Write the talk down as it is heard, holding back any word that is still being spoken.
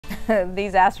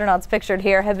These astronauts pictured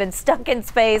here have been stuck in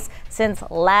space since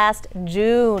last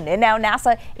June. And now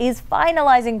NASA is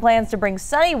finalizing plans to bring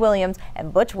Sonny Williams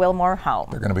and Butch Wilmore home.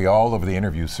 They're going to be all over the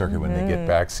interview circuit when they get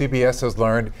back. CBS has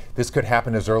learned this could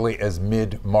happen as early as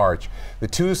mid-March. The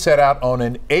two set out on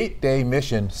an 8-day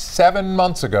mission 7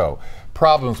 months ago.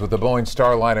 Problems with the Boeing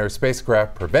Starliner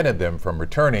spacecraft prevented them from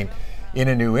returning. In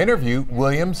a new interview,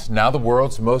 Williams, now the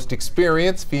world's most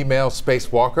experienced female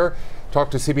spacewalker,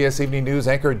 talked to CBS Evening News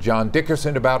anchor John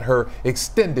Dickerson about her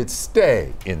extended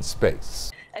stay in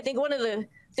space. I think one of the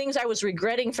things I was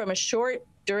regretting from a short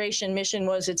duration mission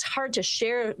was it's hard to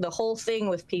share the whole thing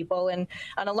with people. And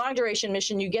on a long duration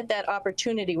mission, you get that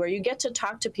opportunity where you get to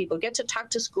talk to people, get to talk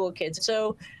to school kids.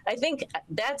 So I think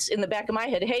that's in the back of my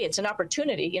head. Hey, it's an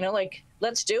opportunity, you know, like,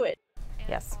 let's do it.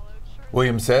 Yes.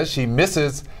 Williams says she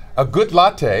misses a good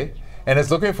latte and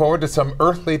is looking forward to some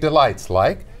earthly delights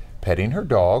like petting her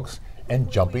dogs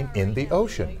and jumping in the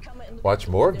ocean. Watch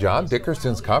more of John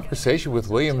Dickerson's conversation with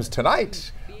Williams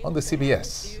tonight on the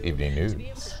CBS Evening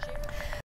News.